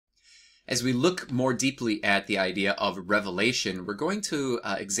As we look more deeply at the idea of revelation, we're going to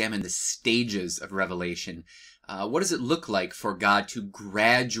examine the stages of revelation. What does it look like for God to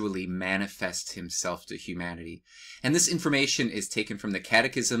gradually manifest himself to humanity? And this information is taken from the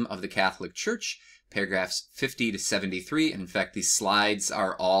Catechism of the Catholic Church, paragraphs 50 to 73. And in fact, these slides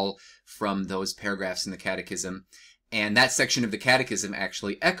are all from those paragraphs in the Catechism. And that section of the Catechism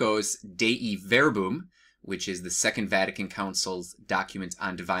actually echoes Dei Verbum, which is the Second Vatican Council's document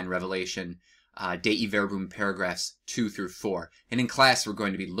on divine revelation, Dei Verbum paragraphs 2 through 4. And in class, we're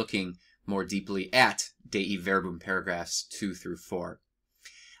going to be looking more deeply at Dei Verbum paragraphs 2 through 4.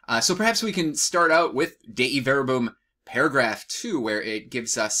 So perhaps we can start out with Dei Verbum paragraph 2, where it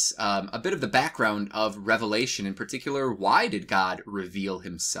gives us a bit of the background of revelation. In particular, why did God reveal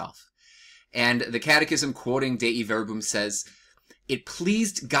himself? And the Catechism, quoting Dei Verbum, says, "It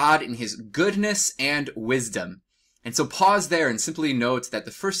pleased God in his goodness and wisdom." And so pause there and simply note that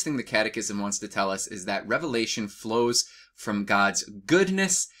the first thing the Catechism wants to tell us is that revelation flows from God's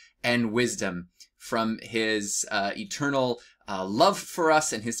goodness and wisdom, from his eternal love for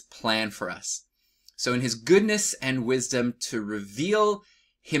us and his plan for us. So in his goodness and wisdom to reveal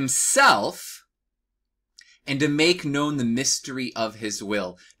himself and to make known the mystery of his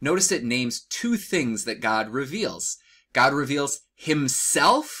will. Notice it names two things that God reveals. God reveals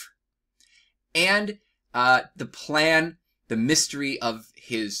himself and the plan, the mystery of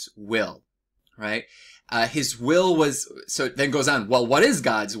his will, right? His will was, so it then goes on, well, what is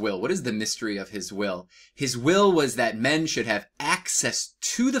God's will? What is the mystery of his will? His will was that men should have access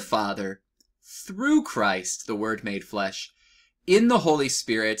to the Father through Christ, the Word made flesh, in the Holy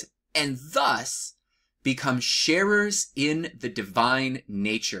Spirit, and thus become sharers in the divine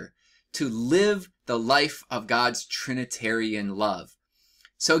nature, to live the life of God's Trinitarian love.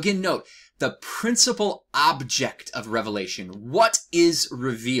 So again, note, the principal object of revelation, what is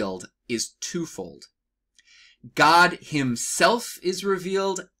revealed, is twofold. God himself is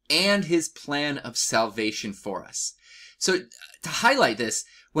revealed and his plan of salvation for us. So to highlight this,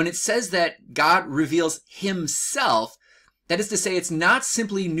 when it says that God reveals himself, that is to say, it's not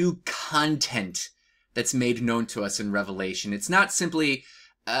simply new content that's made known to us in Revelation. It's not simply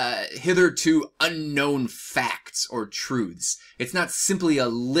hitherto unknown facts or truths. It's not simply a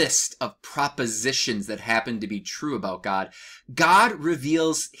list of propositions that happen to be true about God. God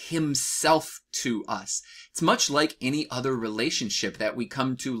reveals himself to us. It's much like any other relationship that we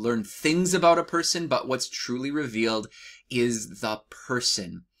come to learn things about a person, but what's truly revealed is the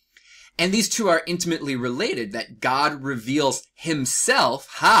person. And these two are intimately related, that God reveals himself.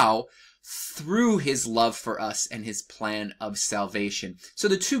 How? Through his love for us and his plan of salvation. So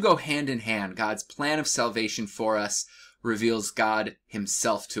the two go hand in hand. God's plan of salvation for us reveals God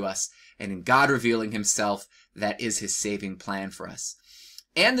himself to us. And in God revealing himself, that is his saving plan for us.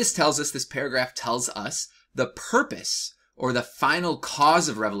 And this paragraph tells us the purpose or the final cause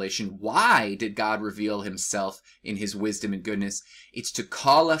of revelation. Why did God reveal himself in his wisdom and goodness? It's to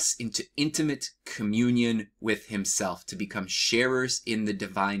call us into intimate communion with himself, to become sharers in the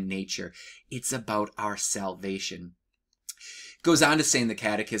divine nature. It's about our salvation. It goes on to say in the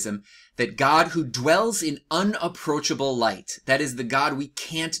Catechism that God who dwells in unapproachable light, that is the God we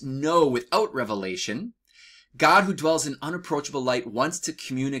can't know without revelation, God who dwells in unapproachable light wants to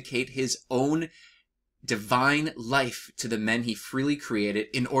communicate his own divine life to the men he freely created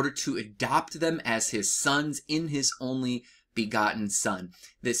in order to adopt them as his sons in his only begotten Son.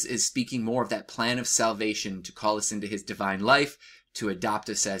 This is speaking more of that plan of salvation, to call us into his divine life, to adopt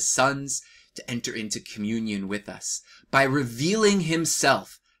us as sons, to enter into communion with us. By revealing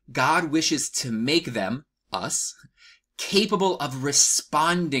himself, God wishes to make them, us, capable of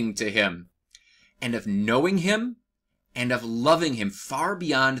responding to him and of knowing him and of loving him far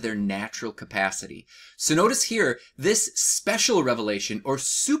beyond their natural capacity. So notice here, this special revelation or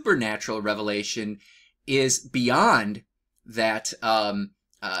supernatural revelation is beyond that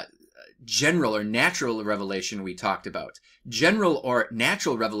general or natural revelation we talked about. General or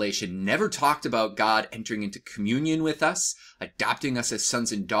natural revelation never talked about God entering into communion with us, adopting us as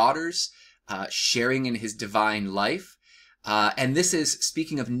sons and daughters, sharing in his divine life. And this is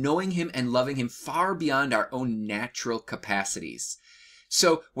speaking of knowing him and loving him far beyond our own natural capacities.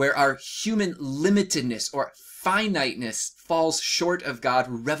 So where our human limitedness or finiteness falls short of God,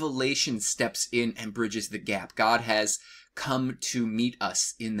 revelation steps in and bridges the gap. God has come to meet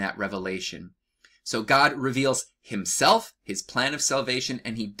us in that revelation. So God reveals himself, his plan of salvation,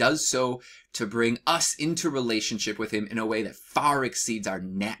 and he does so to bring us into relationship with him in a way that far exceeds our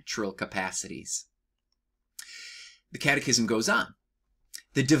natural capacities. The Catechism goes on.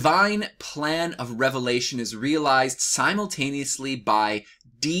 The divine plan of revelation is realized simultaneously by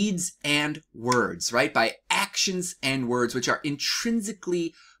deeds and words, right? By actions and words, which are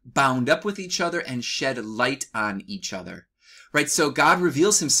intrinsically bound up with each other and shed light on each other, right? So God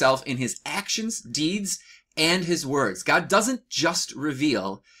reveals himself in his actions, deeds, and his words. God doesn't just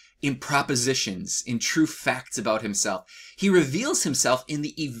reveal in propositions, in true facts about himself. He reveals himself in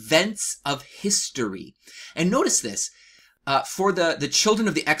the events of history. And notice this, for the children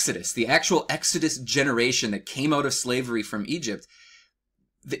of the Exodus, the actual Exodus generation that came out of slavery from Egypt,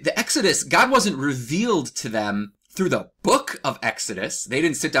 the Exodus, God wasn't revealed to them through the book of Exodus. They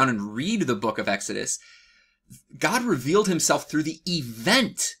didn't sit down and read the book of Exodus. God revealed himself through the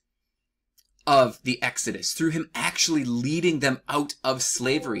event of the Exodus, through him actually leading them out of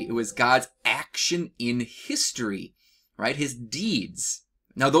slavery. It was God's action in history, right? His deeds.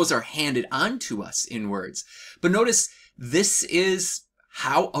 Now, those are handed on to us in words. But notice, this is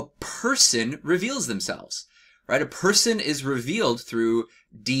how a person reveals themselves, right? A person is revealed through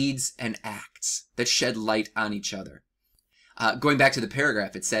deeds and acts that shed light on each other. Going back to the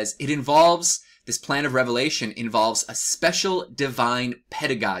paragraph, it says, this plan of revelation involves a special divine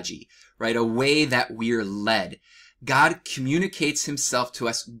pedagogy, right? A way that we're led. God communicates himself to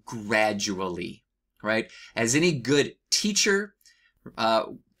us gradually, right? As any good teacher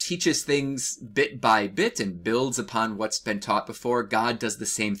teaches things bit by bit and builds upon what's been taught before, God does the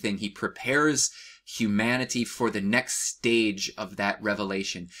same thing. He prepares humanity for the next stage of that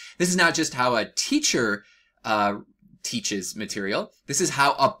revelation. This is not just how a teacher teaches material. This is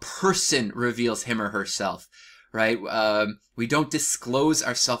how a person reveals him or herself, right? We don't disclose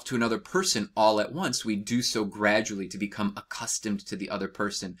ourselves to another person all at once. We do so gradually to become accustomed to the other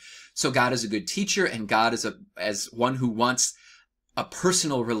person. So God is a good teacher, and God is as one who wants a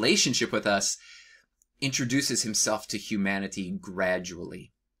personal relationship with us, introduces himself to humanity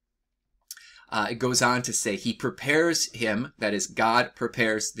gradually. It goes on to say, he prepares him, that is, God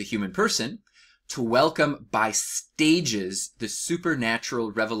prepares the human person, to welcome by stages the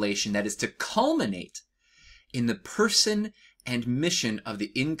supernatural revelation that is to culminate in the person and mission of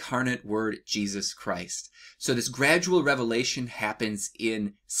the incarnate Word, Jesus Christ. So this gradual revelation happens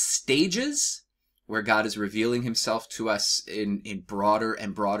in stages, where God is revealing himself to us in broader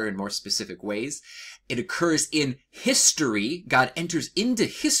and broader and more specific ways. It occurs in history. God enters into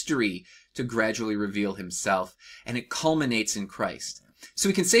history to gradually reveal himself, and it culminates in Christ. So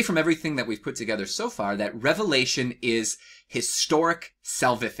we can say from everything that we've put together so far that revelation is historic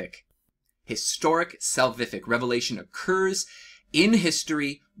salvific. Historic salvific. Revelation occurs in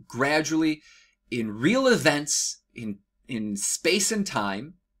history, gradually, in real events, in space and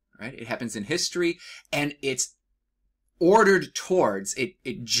time, right? It happens in history, and it's ordered towards,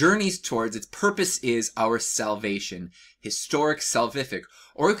 it journeys towards, its purpose is our salvation. Historic salvific.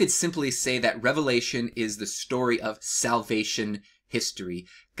 Or we could simply say that revelation is the story of salvation history.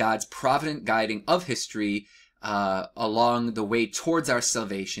 God's provident guiding of history along the way towards our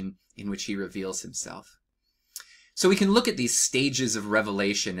salvation, in which he reveals himself. So we can look at these stages of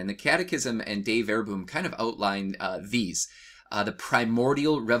revelation, and the Catechism and Dei Verbum kind of outline these. The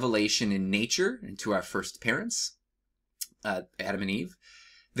primordial revelation in nature and to our first parents, Adam and Eve.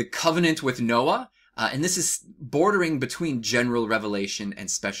 The covenant with Noah, and this is bordering between general revelation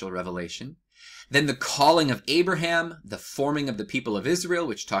and special revelation. Then the calling of Abraham, the forming of the people of Israel,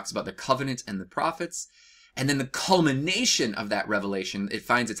 which talks about the covenant and the prophets. And then the culmination of that revelation, it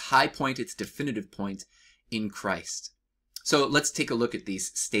finds its high point, its definitive point in Christ. So let's take a look at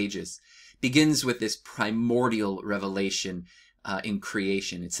these stages. Begins with this primordial revelation in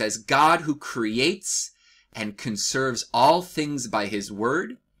creation. It says, God who creates and conserves all things by his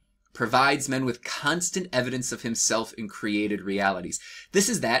word, provides men with constant evidence of himself in created realities. This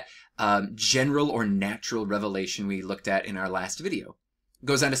is that general or natural revelation we looked at in our last video. It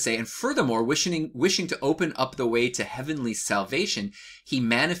goes on to say, and furthermore, wishing to open up the way to heavenly salvation, he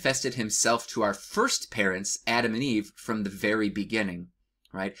manifested himself to our first parents, Adam and Eve, from the very beginning.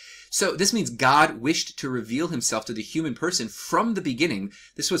 Right? So this means God wished to reveal himself to the human person from the beginning.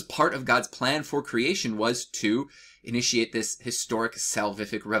 This was part of God's plan for creation, was to initiate this historic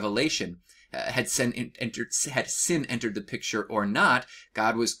salvific revelation. Had sin entered the picture or not,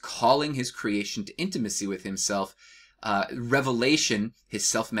 God was calling his creation to intimacy with himself. Revelation, his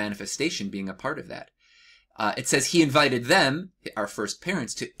self-manifestation, being a part of that. It says he invited them, our first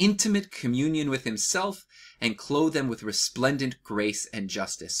parents, to intimate communion with himself and clothe them with resplendent grace and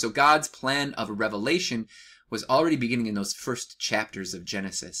justice. So God's plan of revelation was already beginning in those first chapters of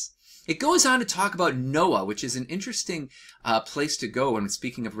Genesis. It goes on to talk about Noah, which is an interesting place to go when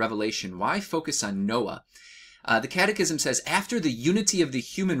speaking of revelation. Why focus on Noah? The Catechism says, after the unity of the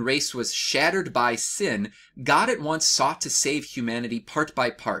human race was shattered by sin, God at once sought to save humanity part by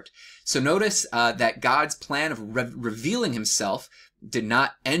part. So notice that God's plan of revealing himself did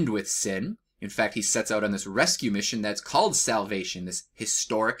not end with sin. In fact, he sets out on this rescue mission that's called salvation, this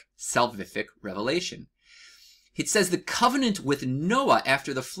historic, salvific revelation. It says the covenant with Noah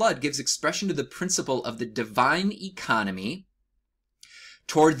after the flood gives expression to the principle of the divine economy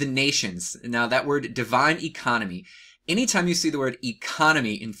toward the nations. Now, that word divine economy, anytime you see the word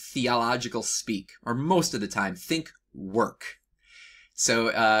economy in theological speak, or most of the time, think work.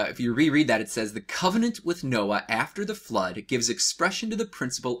 So if you reread that, it says the covenant with Noah after the flood gives expression to the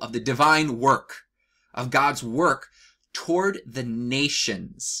principle of the divine work, of God's work toward the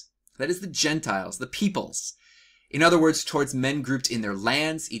nations. That is the Gentiles, the peoples. In other words, towards men grouped in their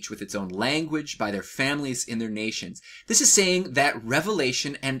lands, each with its own language, by their families in their nations. This is saying that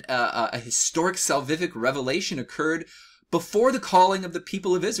revelation and a historic salvific revelation occurred before the calling of the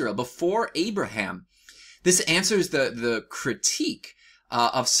people of Israel, before Abraham. This answers the critique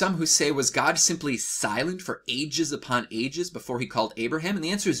of some who say, was God simply silent for ages upon ages before he called Abraham? And the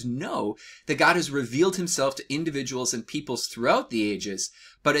answer is no, that God has revealed himself to individuals and peoples throughout the ages,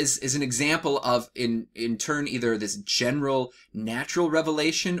 but is an example of, in turn, either this general natural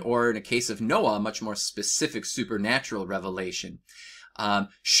revelation, or in a case of Noah, a much more specific supernatural revelation.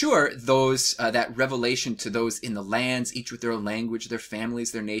 Sure, those that revelation to those in the lands, each with their own language, their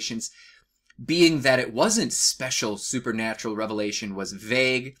families, their nations, being that it wasn't special supernatural revelation, was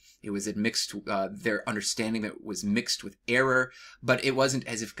vague. It was mixed, their understanding that was mixed with error, but it wasn't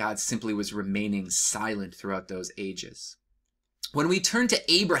as if God simply was remaining silent throughout those ages. When we turn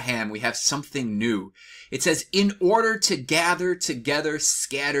to Abraham, we have something new. It says, in order to gather together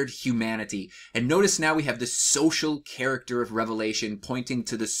scattered humanity. And notice now we have the social character of revelation pointing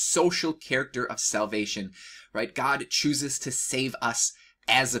to the social character of salvation, right? God chooses to save us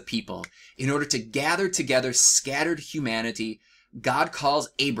as a people. In order to gather together scattered humanity, God calls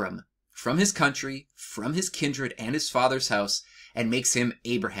Abram from his country, from his kindred and his father's house, and makes him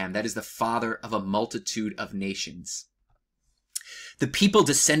Abraham. That is the father of a multitude of nations. The people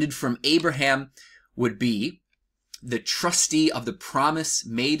descended from Abraham would be the trustee of the promise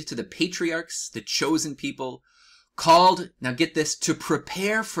made to the patriarchs, the chosen people, called, now get this, to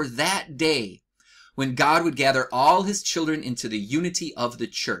prepare for that day when God would gather all his children into the unity of the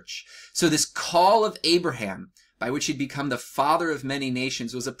church. So this call of Abraham, by which he'd become the father of many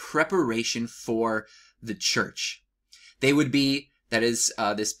nations, was a preparation for the church. They would be, that is,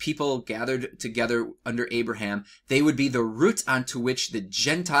 this people gathered together under Abraham, they would be the root onto which the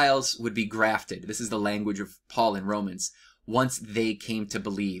Gentiles would be grafted. This is the language of Paul in Romans, once they came to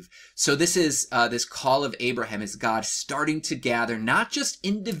believe. So this is, this call of Abraham is God starting to gather not just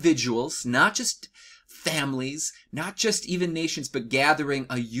individuals, not just families, not just even nations, but gathering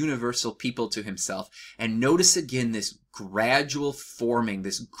a universal people to himself. And notice again this gradual forming,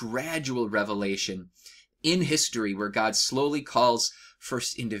 this gradual revelation in history where God slowly calls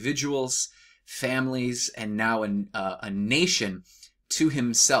first individuals, families, and now a nation to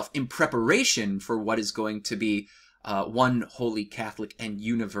himself in preparation for what is going to be one holy Catholic and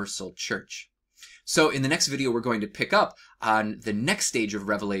universal church. So in the next video, we're going to pick up on the next stage of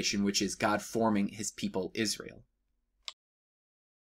revelation, which is God forming his people Israel.